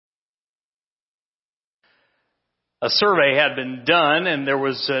A survey had been done, and there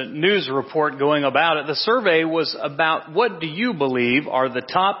was a news report going about it. The survey was about what do you believe are the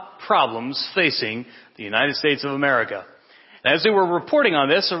top problems facing the United States of America. And as they were reporting on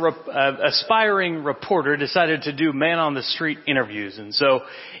this, an aspiring reporter decided to do man-on-the-street interviews. And so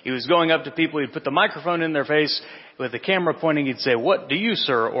he was going up to people. He'd put the microphone in their face with the camera pointing. He'd say, "What do you,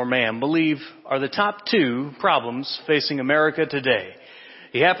 sir or ma'am, believe are the top 2 problems facing America today?"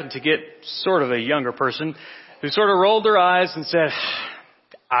 He happened to get sort of a younger person who sort of rolled their eyes and said,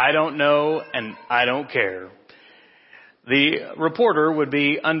 "I don't know and I don't care." The reporter would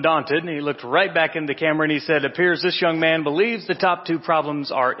be undaunted, and he looked right back into the camera and he said, "Appears this young man believes the top 2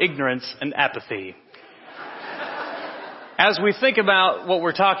 problems are ignorance and apathy." As we think about what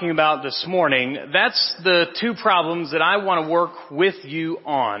we're talking about this morning, that's the 2 problems that I want to work with you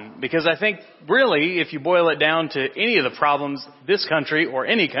on. Because I think really, if you boil it down to any of the problems this country or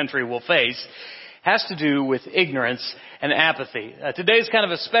any country will face, has to do with ignorance and apathy. Today's kind of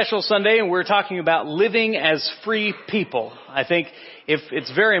a special Sunday, and we're talking about living as free people. I think if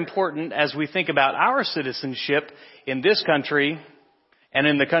it's very important as we think about our citizenship in this country and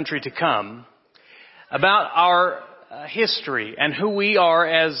in the country to come, about our history and who we are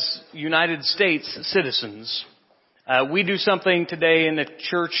as United States citizens. We do something today in the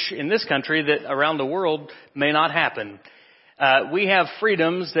church in this country that around the world may not happen. We have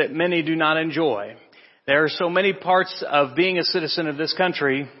freedoms that many do not enjoy. There are so many parts of being a citizen of this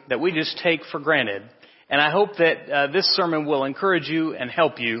country that we just take for granted. And I hope that this sermon will encourage you and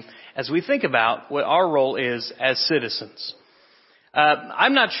help you as we think about what our role is as citizens.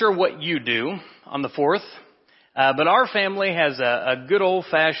 I'm not sure what you do on the 4th, but our family has a good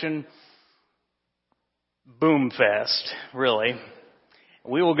old-fashioned boom fest, really.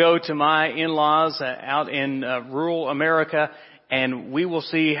 We will go to my in-laws out in rural America, and we will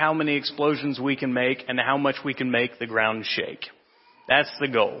see how many explosions we can make and how much we can make the ground shake. That's the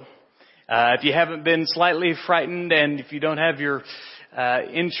goal. If you haven't been slightly frightened and if you don't have your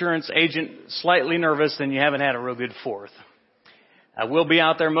insurance agent slightly nervous, then you haven't had a real good 4th. We'll be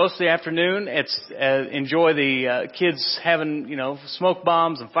out there most of the afternoon. Enjoy the kids having, smoke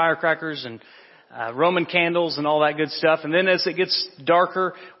bombs and firecrackers and Roman candles and all that good stuff. And then as it gets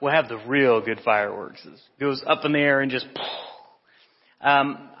darker, we'll have the real good fireworks. It goes up in the air and just...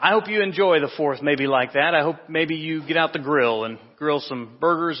 I hope you enjoy the 4th maybe like that. I hope maybe you get out the grill and grill some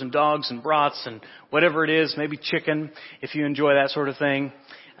burgers and dogs and brats and whatever it is, maybe chicken if you enjoy that sort of thing.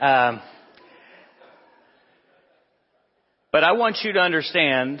 But I want you to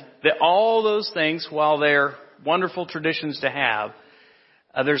understand that all those things, while they're wonderful traditions to have,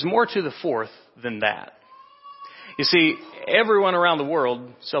 there's more to the 4th than that. You see, everyone around the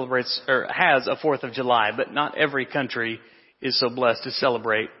world celebrates or has a 4th of July, but not every country is so blessed to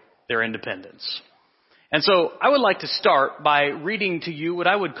celebrate their independence. And so I would like to start by reading to you what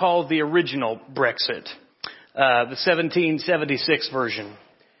I would call the original Brexit, the 1776 version.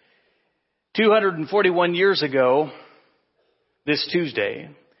 241 years ago, this Tuesday,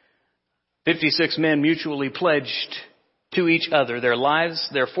 56 men mutually pledged to each other their lives,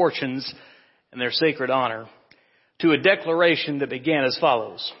 their fortunes, and their sacred honor to a declaration that began as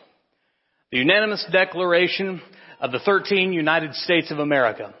follows. The unanimous declaration of the 13 United States of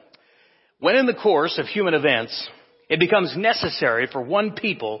America. When in the course of human events, it becomes necessary for one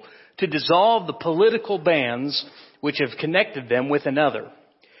people to dissolve the political bands which have connected them with another,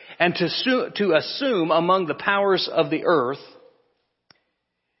 and to assume among the powers of the earth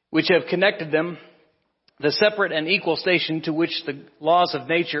which have connected them the separate and equal station to which the laws of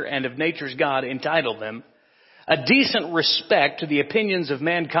nature and of nature's God entitle them, a decent respect to the opinions of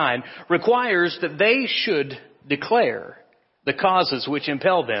mankind requires that they should declare the causes which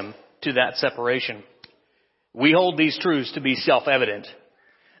impel them to that separation. We hold these truths to be self-evident,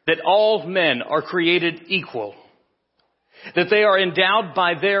 that all men are created equal, that they are endowed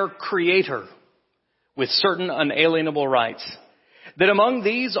by their Creator with certain unalienable rights, that among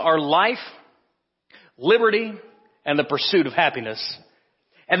these are life, liberty, and the pursuit of happiness,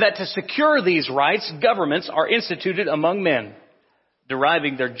 and that to secure these rights, governments are instituted among men,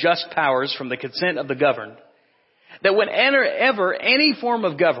 deriving their just powers from the consent of the governed, that whenever any form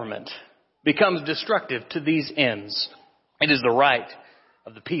of government becomes destructive to these ends, it is the right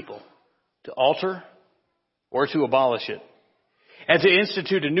of the people to alter or to abolish it, and to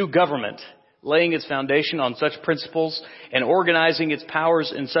institute a new government, laying its foundation on such principles and organizing its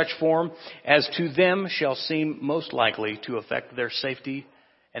powers in such form as to them shall seem most likely to affect their safety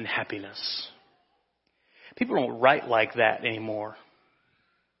and happiness. People don't write like that anymore.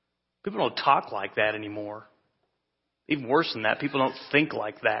 People don't talk like that anymore. Even worse than that, people don't think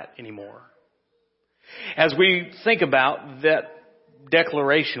like that anymore. As we think about that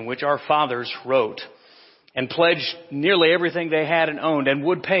declaration which our fathers wrote and pledged nearly everything they had and owned and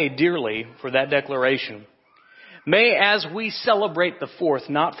would pay dearly for that declaration, may, as we celebrate the 4th,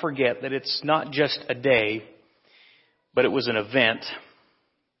 not forget that it's not just a day, but it was an event.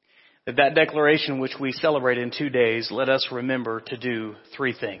 That declaration which we celebrate in 2 days, let us remember to do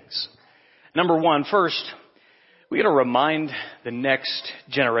 3 things. Number 1, first, we got to remind the next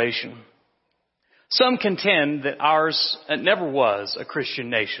generation. Some contend that ours never was a Christian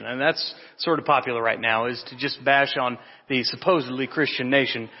nation, and that's sort of popular right now, is to just bash on the supposedly Christian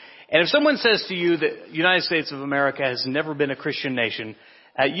nation. And if someone says to you that the United States of America has never been a Christian nation,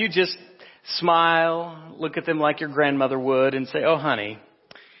 you just smile, look at them like your grandmother would, and say, "Oh, honey,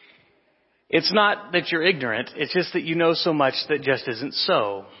 it's not that you're ignorant, it's just that you know so much that just isn't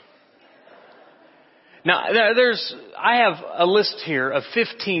so." Now, I have a list here of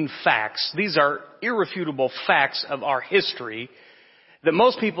 15 facts. These are irrefutable facts of our history that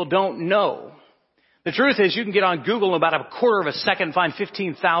most people don't know. The truth is, you can get on Google in about a quarter of a second and find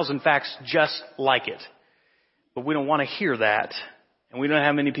 15,000 facts just like it. But we don't want to hear that, and we don't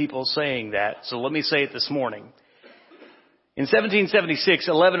have many people saying that. So let me say it this morning. In 1776,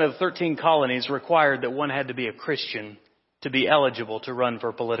 11 of 13 colonies required that one had to be a Christian to be eligible to run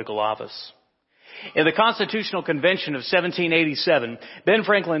for political office. In the Constitutional Convention of 1787, Ben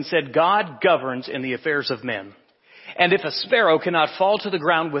Franklin said, "God governs in the affairs of men. And if a sparrow cannot fall to the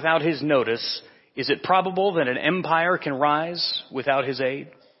ground without his notice, is it probable that an empire can rise without his aid?"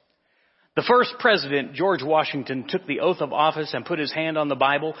 The first president, George Washington, took the oath of office and put his hand on the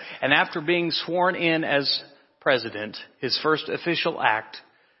Bible, and after being sworn in as president, his first official act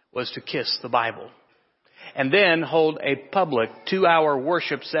was to kiss the Bible, and then hold a public 2-hour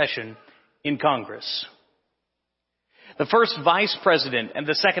worship session in Congress. The first vice president and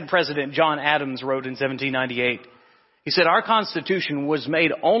the second president, John Adams, wrote in 1798, he said, "Our Constitution was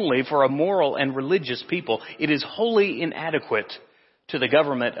made only for a moral and religious people. It is wholly inadequate to the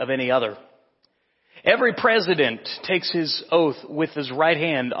government of any other." Every president takes his oath with his right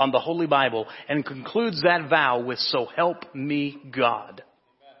hand on the Holy Bible and concludes that vow with "So help me God."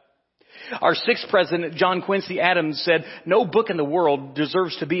 Our sixth president, John Quincy Adams, said, "No book in the world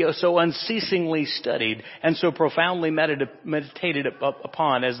deserves to be so unceasingly studied and so profoundly meditated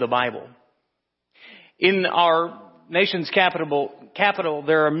upon as the Bible." In our nation's capital,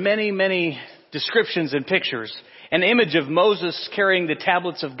 there are many, many descriptions and pictures. An image of Moses carrying the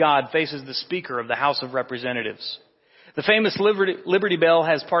tablets of God faces the Speaker of the House of Representatives. The famous Liberty Bell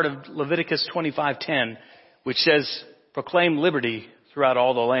has part of Leviticus 25:10, which says, "Proclaim liberty throughout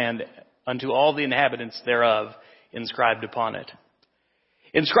all the land unto all the inhabitants thereof," inscribed upon it.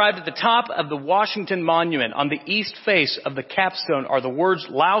 Inscribed at the top of the Washington Monument on the east face of the capstone are the words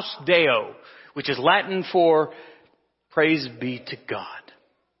Laus Deo, which is Latin for "Praise be to God."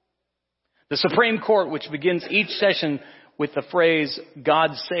 The Supreme Court, which begins each session with the phrase,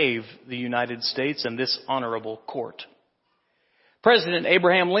 "God save the United States and this honorable court." President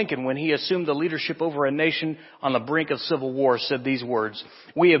Abraham Lincoln, when he assumed the leadership over a nation on the brink of civil war, said these words,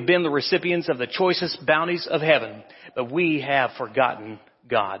 "We have been the recipients of the choicest bounties of heaven, but we have forgotten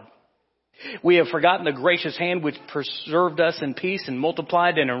God. We have forgotten the gracious hand which preserved us in peace and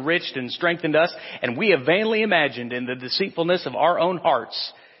multiplied and enriched and strengthened us, and we have vainly imagined in the deceitfulness of our own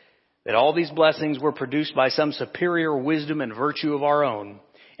hearts that all these blessings were produced by some superior wisdom and virtue of our own.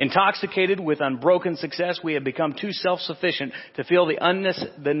 Intoxicated with unbroken success, we have become too self-sufficient to feel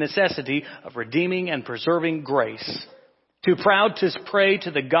the necessity of redeeming and preserving grace. Too proud to pray to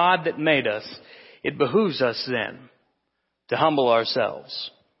the God that made us, it behooves us then to humble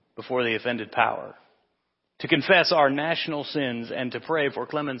ourselves before the offended power, to confess our national sins and to pray for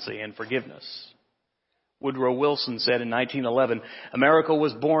clemency and forgiveness." Woodrow Wilson said in 1911, "America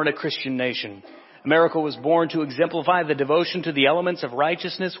was born a Christian nation. America was born to exemplify the devotion to the elements of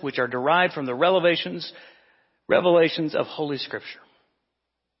righteousness which are derived from the revelations of Holy Scripture."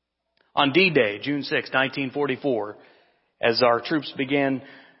 On D-Day, June 6, 1944, as our troops began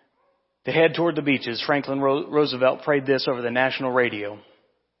to head toward the beaches, Franklin Roosevelt prayed this over the national radio: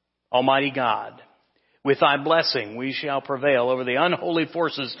 "Almighty God, with thy blessing we shall prevail over the unholy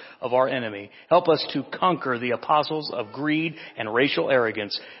forces of our enemy. Help us to conquer the apostles of greed and racial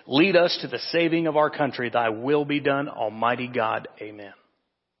arrogance. Lead us to the saving of our country. Thy will be done, Almighty God. Amen."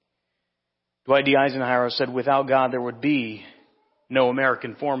 Dwight D. Eisenhower said, "Without God there would be no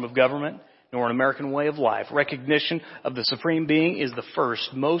American form of government, nor an American way of life. Recognition of the Supreme Being is the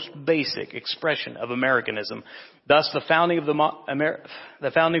first, most basic expression of Americanism. Thus the founding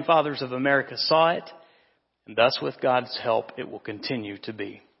fathers of America saw it, and thus with God's help it will continue to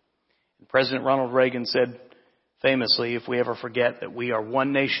be." President Ronald Reagan said famously, if we ever forget that we are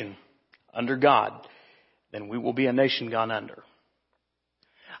one nation under God, then we will be a nation gone under.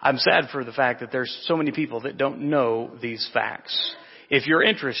 I'm sad for the fact that there's so many people that don't know these facts. If you're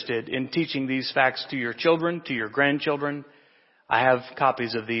interested in teaching these facts to your children, to your grandchildren, I have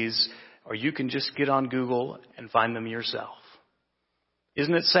copies of these, or you can just get on Google and find them yourself.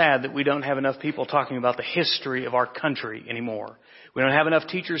 Isn't it sad that we don't have enough people talking about the history of our country anymore? We don't have enough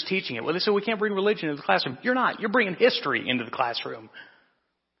teachers teaching it. Well, they say we can't bring religion into the classroom. You're not. You're bringing history into the classroom.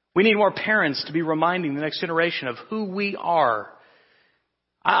 We need more parents to be reminding the next generation of who we are.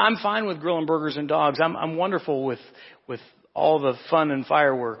 I'm fine with grilling burgers and dogs. I'm wonderful with all the fun and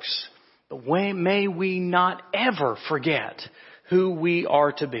fireworks. But may we not ever forget who we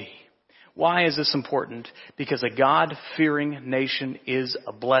are to be. Why is this important? Because a God-fearing nation is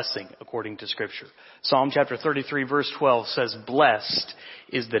a blessing, according to Scripture. Psalm chapter 33, verse 12 says, "Blessed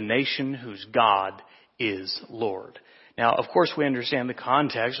is the nation whose God is Lord." Now, of course, we understand the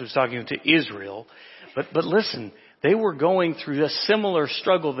context. It was talking to Israel. But listen, they were going through a similar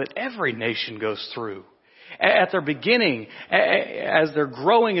struggle that every nation goes through. At their beginning, as they're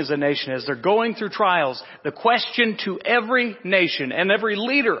growing as a nation, as they're going through trials, the question to every nation and every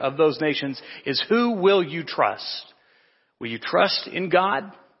leader of those nations is, who will you trust? Will you trust in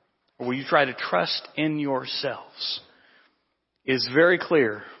God, or will you try to trust in yourselves? It is very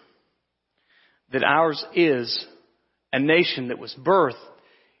clear that ours is a nation that was birthed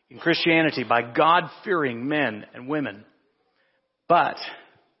in Christianity by God-fearing men and women. But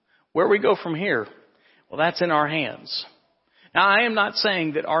where we go from here, well, that's in our hands. Now, I am not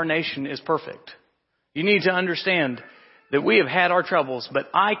saying that our nation is perfect. You need to understand that we have had our troubles, but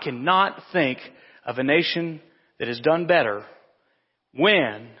I cannot think of a nation that has done better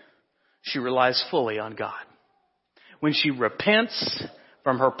when she relies fully on God. When she repents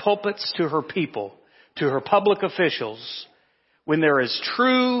from her pulpits to her people, to her public officials, when there is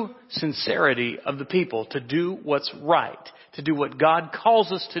true sincerity of the people to do what's right, to do what God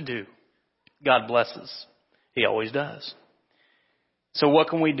calls us to do, God blesses. He always does. So what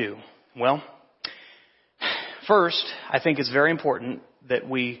can we do? Well, first, I think it's very important that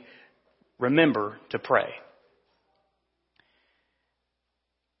we remember to pray.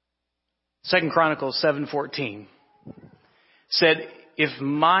 2 Chronicles 7:14 said, "If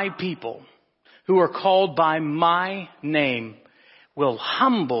my people who are called by my name will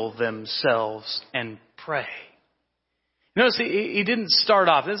humble themselves and pray." Notice he didn't start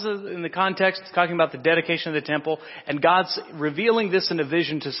off. This is in the context talking about the dedication of the temple, and God's revealing this in a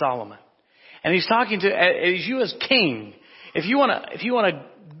vision to Solomon. And he's talking to, as you as king, if you want to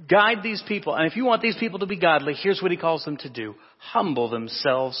guide these people, and if you want these people to be godly, here's what he calls them to do: humble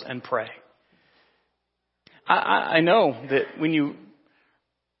themselves and pray. I know that when you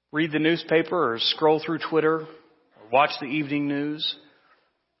read the newspaper or scroll through Twitter or watch the evening news,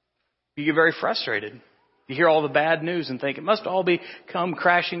 you get very frustrated. You hear all the bad news and think it must all come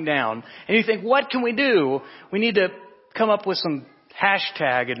crashing down. And you think, what can we do? We need to come up with some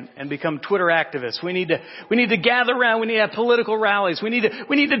hashtag and become Twitter activists. We need to gather around. We need to have political rallies. We need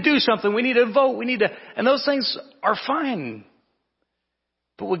to do something. We need to vote. And those things are fine.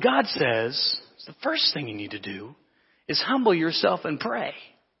 But what God says is the first thing you need to do is humble yourself and pray.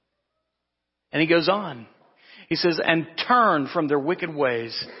 And he goes on. He says, "And turn from their wicked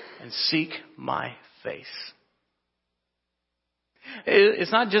ways and seek my face."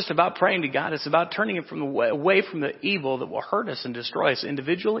 It's not just about praying to God. It's about turning it away from the evil that will hurt us and destroy us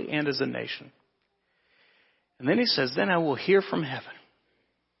individually and as a nation. And then he says, "Then I will hear from heaven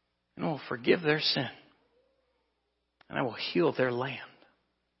and I will forgive their sin and I will heal their land."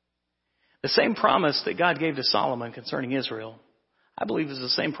 The same promise that God gave to Solomon concerning Israel, I believe, is the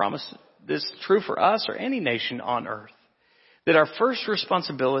same promise that's true for us or any nation on earth. That our first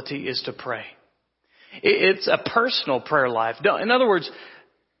responsibility is to pray. It's a personal prayer life. In other words,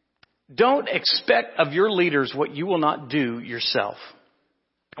 don't expect of your leaders what you will not do yourself.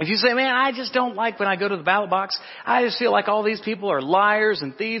 If you say, "Man, I just don't like when I go to the ballot box. I just feel like all these people are liars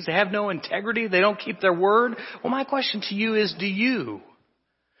and thieves. They have no integrity. They don't keep their word." Well, my question to you is, do you?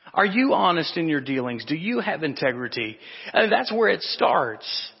 Are you honest in your dealings? Do you have integrity? And that's where it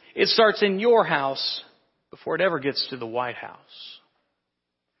starts. It starts in your house before it ever gets to the White House.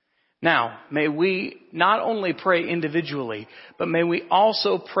 Now, may we not only pray individually, but may we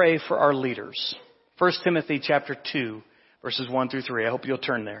also pray for our leaders. 1 Timothy chapter 2, verses 1 through 3. I hope you'll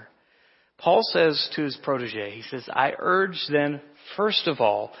turn there. Paul says to his protege, he says, "I urge then, first of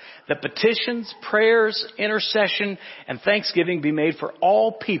all, that petitions, prayers, intercession, and thanksgiving be made for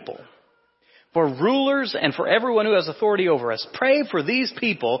all people, for rulers and for everyone who has authority over us. Pray for these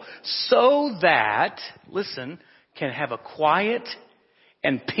people so that, listen, can have a quiet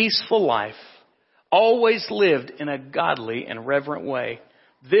and peaceful life, always lived in a godly and reverent way.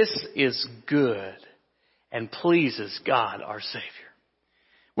 This is good and pleases God, our Savior.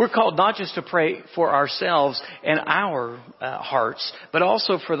 We're called not just to pray for ourselves and our hearts, but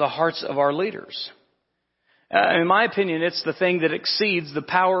also for the hearts of our leaders. In my opinion, it's the thing that exceeds the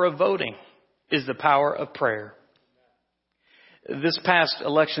power of voting, is the power of prayer. This past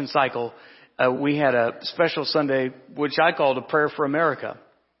election cycle, we had a special Sunday, which I called a prayer for America.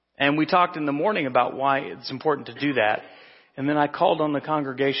 And we talked in the morning about why it's important to do that. And then I called on the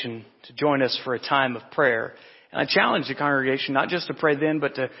congregation to join us for a time of prayer. And I challenged the congregation not just to pray then,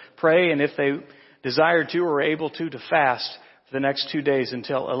 but to pray, and if they desired to or were able to fast for the next 2 days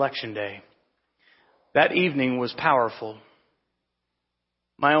until Election Day. That evening was powerful.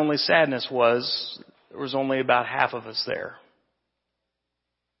 My only sadness was there was only about half of us there.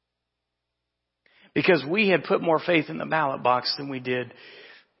 Because we had put more faith in the ballot box than we did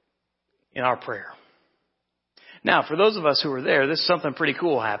in our prayer. Now, for those of us who were there, something pretty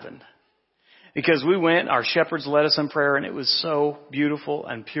cool happened. Because we went, our shepherds led us in prayer, and it was so beautiful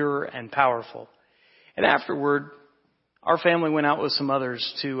and pure and powerful. And afterward, our family went out with some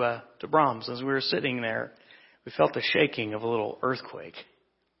others to Brahms. As we were sitting there, we felt the shaking of a little earthquake.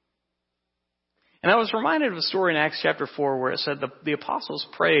 And I was reminded of a story in Acts chapter 4 where it said the apostles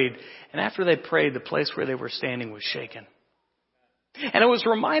prayed, and after they prayed, the place where they were standing was shaken. And I was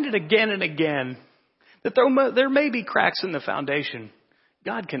reminded again and again that there may be cracks in the foundation,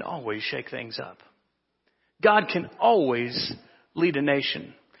 God can always shake things up. God can always lead a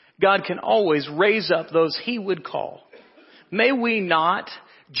nation. God can always raise up those He would call. May we not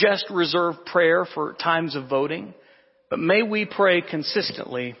just reserve prayer for times of voting, but may we pray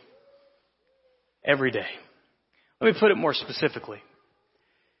consistently every day. Let me put it more specifically.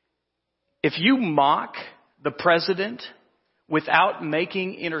 If you mock the president without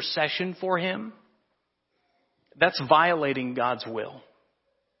making intercession for him, that's violating God's will.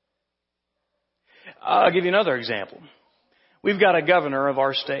 I'll give you another example. We've got a governor of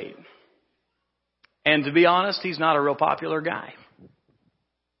our state. And to be honest, he's not a real popular guy.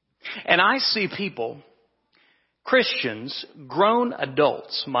 And I see people, Christians, grown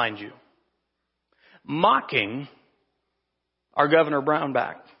adults, mind you, mocking our Governor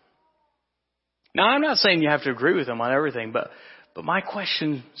Brownback. Now, I'm not saying you have to agree with him on everything, but my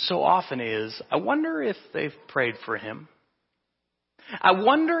question so often is, I wonder if they've prayed for him. I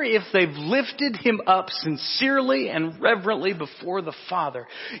wonder if they've lifted him up sincerely and reverently before the Father.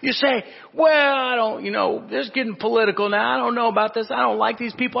 You say, well, this is getting political now. I don't know about this. I don't like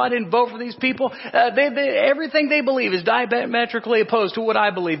these people. I didn't vote for these people. Everything they believe is diametrically opposed to what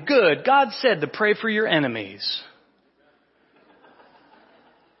I believe. Good. God said to pray for your enemies.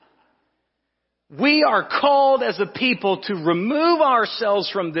 We are called as a people to remove ourselves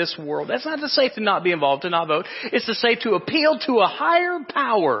from this world. That's not to say to not be involved, to not vote. It's to say to appeal to a higher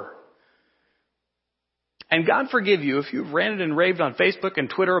power. And God forgive you if you've ranted and raved on Facebook and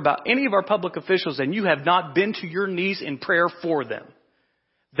Twitter about any of our public officials and you have not been to your knees in prayer for them.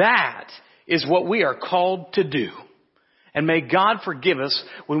 That is what we are called to do. And may God forgive us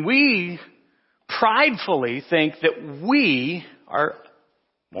when we pridefully think that we are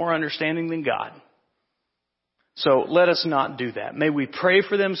more understanding than God. So let us not do that. May we pray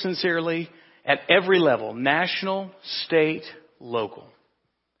for them sincerely at every level, national, state, local.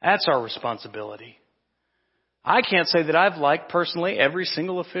 That's our responsibility. I can't say that I've liked personally every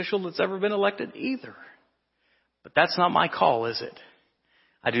single official that's ever been elected either. But that's not my call, is it?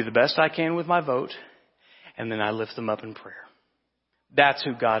 I do the best I can with my vote, and then I lift them up in prayer. That's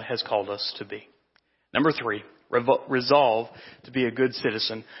who God has called us to be. Number 3. Resolve to be a good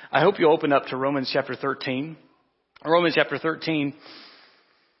citizen. I hope you open up to Romans chapter 13. Romans chapter 13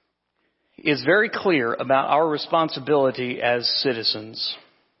 is very clear about our responsibility as citizens.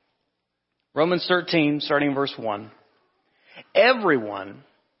 Romans 13, starting in verse 1. Everyone,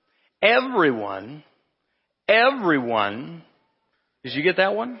 did you get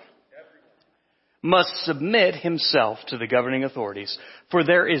that one? Must submit himself to the governing authorities, for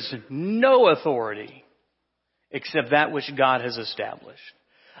there is no authority except that which God has established.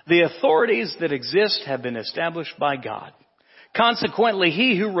 The authorities that exist have been established by God. Consequently,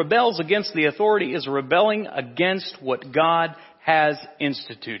 he who rebels against the authority is rebelling against what God has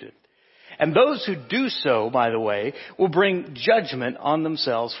instituted. And those who do so, by the way, will bring judgment on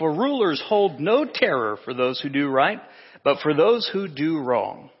themselves. For rulers hold no terror for those who do right, but for those who do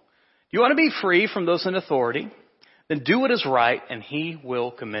wrong. You want to be free from those in authority? Then do what is right, and he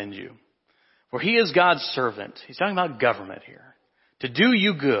will commend you. For he is God's servant. He's talking about government here. To do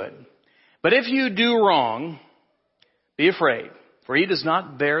you good. But if you do wrong, be afraid. For he does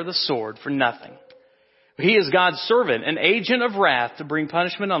not bear the sword for nothing. He is God's servant, an agent of wrath to bring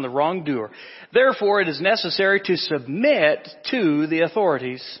punishment on the wrongdoer. Therefore, it is necessary to submit to the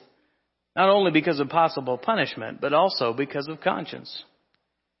authorities, not only because of possible punishment, but also because of conscience.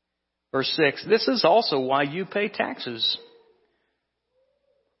 Verse 6, this is also why you pay taxes.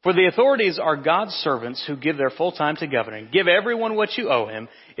 For the authorities are God's servants who give their full time to governing. Give everyone what you owe him.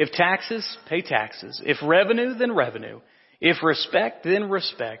 If taxes, pay taxes. If revenue, then revenue. If respect, then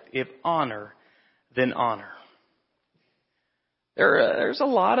respect. If honor, then honor. There's a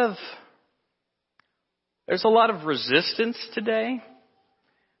lot of resistance today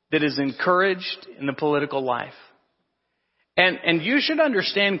that is encouraged in the political life. And you should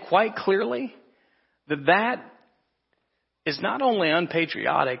understand quite clearly that is not only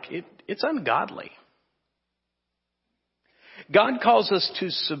unpatriotic, it's ungodly. God calls us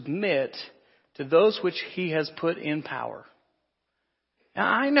to submit to those which he has put in power. Now,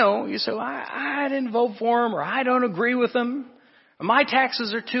 I know you say, I didn't vote for him, or I don't agree with him, or my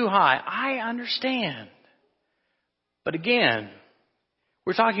taxes are too high. I understand. But again,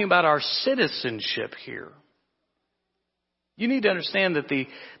 we're talking about our citizenship here. You need to understand that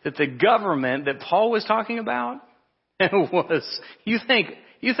the government that Paul was talking about you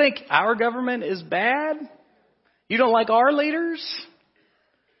think our government is bad? You don't like our leaders?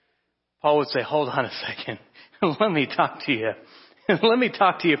 Paul would say, hold on a second. Let me talk to you. Let me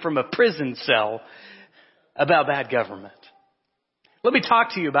talk to you from a prison cell about bad government. Let me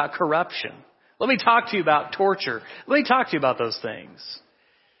talk to you about corruption. Let me talk to you about torture. Let me talk to you about those things.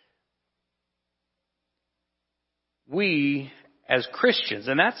 We, as Christians,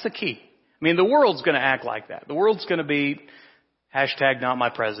 and that's the key. I mean, the world's going to act like that. The world's going to be hashtag not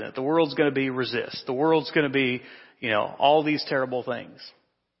my president. The world's going to be resist. The world's going to be, all these terrible things.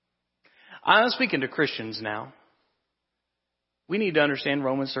 I'm speaking to Christians now. We need to understand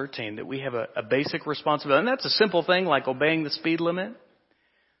Romans 13, that we have a basic responsibility. And that's a simple thing like obeying the speed limit.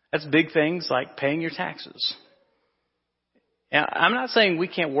 That's big things like paying your taxes. Now, I'm not saying we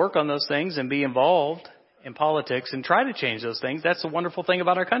can't work on those things and be involved in politics and try to change those things. That's the wonderful thing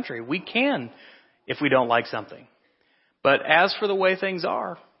about our country. We can if we don't like something. But as for the way things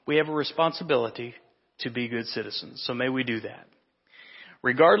are, we have a responsibility to be good citizens. So may we do that.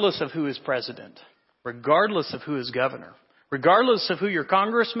 Regardless of who is president, regardless of who is governor, regardless of who your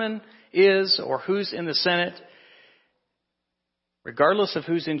congressman is or who's in the Senate, regardless of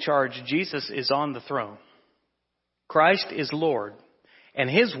who's in charge, Jesus is on the throne. Christ is Lord, and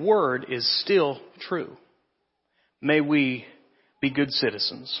his word is still true. May we be good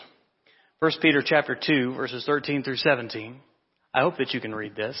citizens. 1 Peter chapter 2, verses 13 through 17. I hope that you can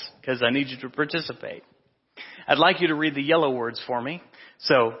read this because I need you to participate. I'd like you to read the yellow words for me.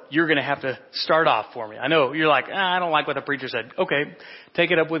 So you're going to have to start off for me. I know you're like, I don't like what the preacher said. Okay, take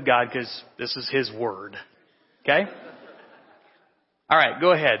it up with God because this is his word. Okay? All right,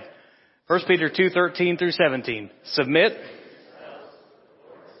 go ahead. 1 Peter 2, 13 through 17. Submit.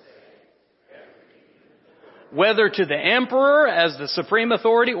 Whether to the emperor as the supreme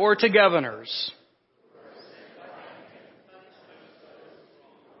authority or to governors.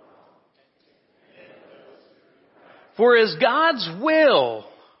 For it is God's will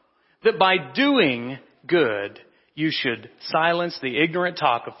that by doing good you should silence the ignorant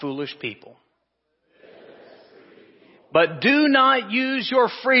talk of foolish people. But do not use your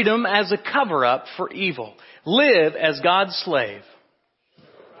freedom as a cover-up for evil. Live as God's slave.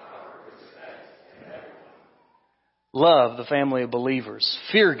 Love the family of believers.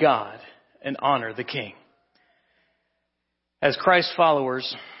 Fear God and honor the King. As Christ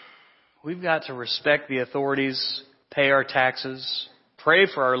followers, we've got to respect the authorities, pay our taxes, pray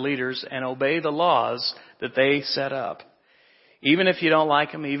for our leaders, and obey the laws that they set up. Even if you don't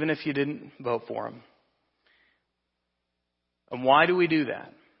like them, even if you didn't vote for them. And why do we do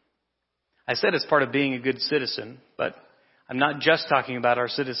that? I said it's part of being a good citizen, but I'm not just talking about our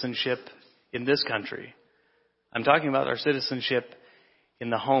citizenship in this country. I'm talking about our citizenship in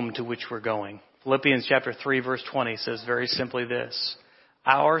the home to which we're going. Philippians chapter 3 verse 20 says very simply this: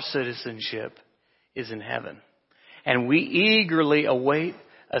 our citizenship is in heaven, and we eagerly await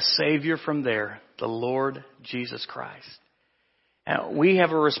a Savior from there, the Lord Jesus Christ. Now, we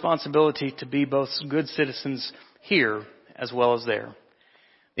have a responsibility to be both good citizens here as well as there.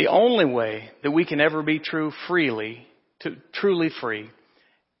 The only way that we can ever be truly free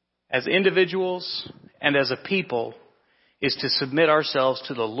as individuals and as a people is to submit ourselves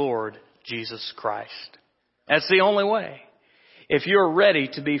to the Lord Jesus Christ. That's the only way. If you're ready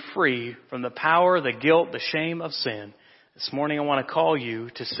to be free from the power, the guilt, the shame of sin, this morning I want to call you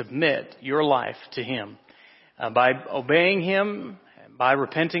to submit your life to Him. By obeying Him, by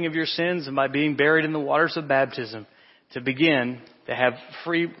repenting of your sins, and by being buried in the waters of baptism, to begin to have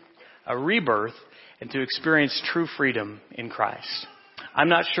a rebirth and to experience true freedom in Christ. I'm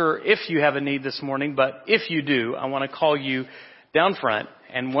not sure if you have a need this morning, but if you do, I want to call you down front,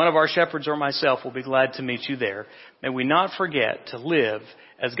 and one of our shepherds or myself will be glad to meet you there. May we not forget to live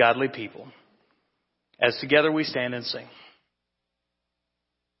as godly people. As together we stand and sing.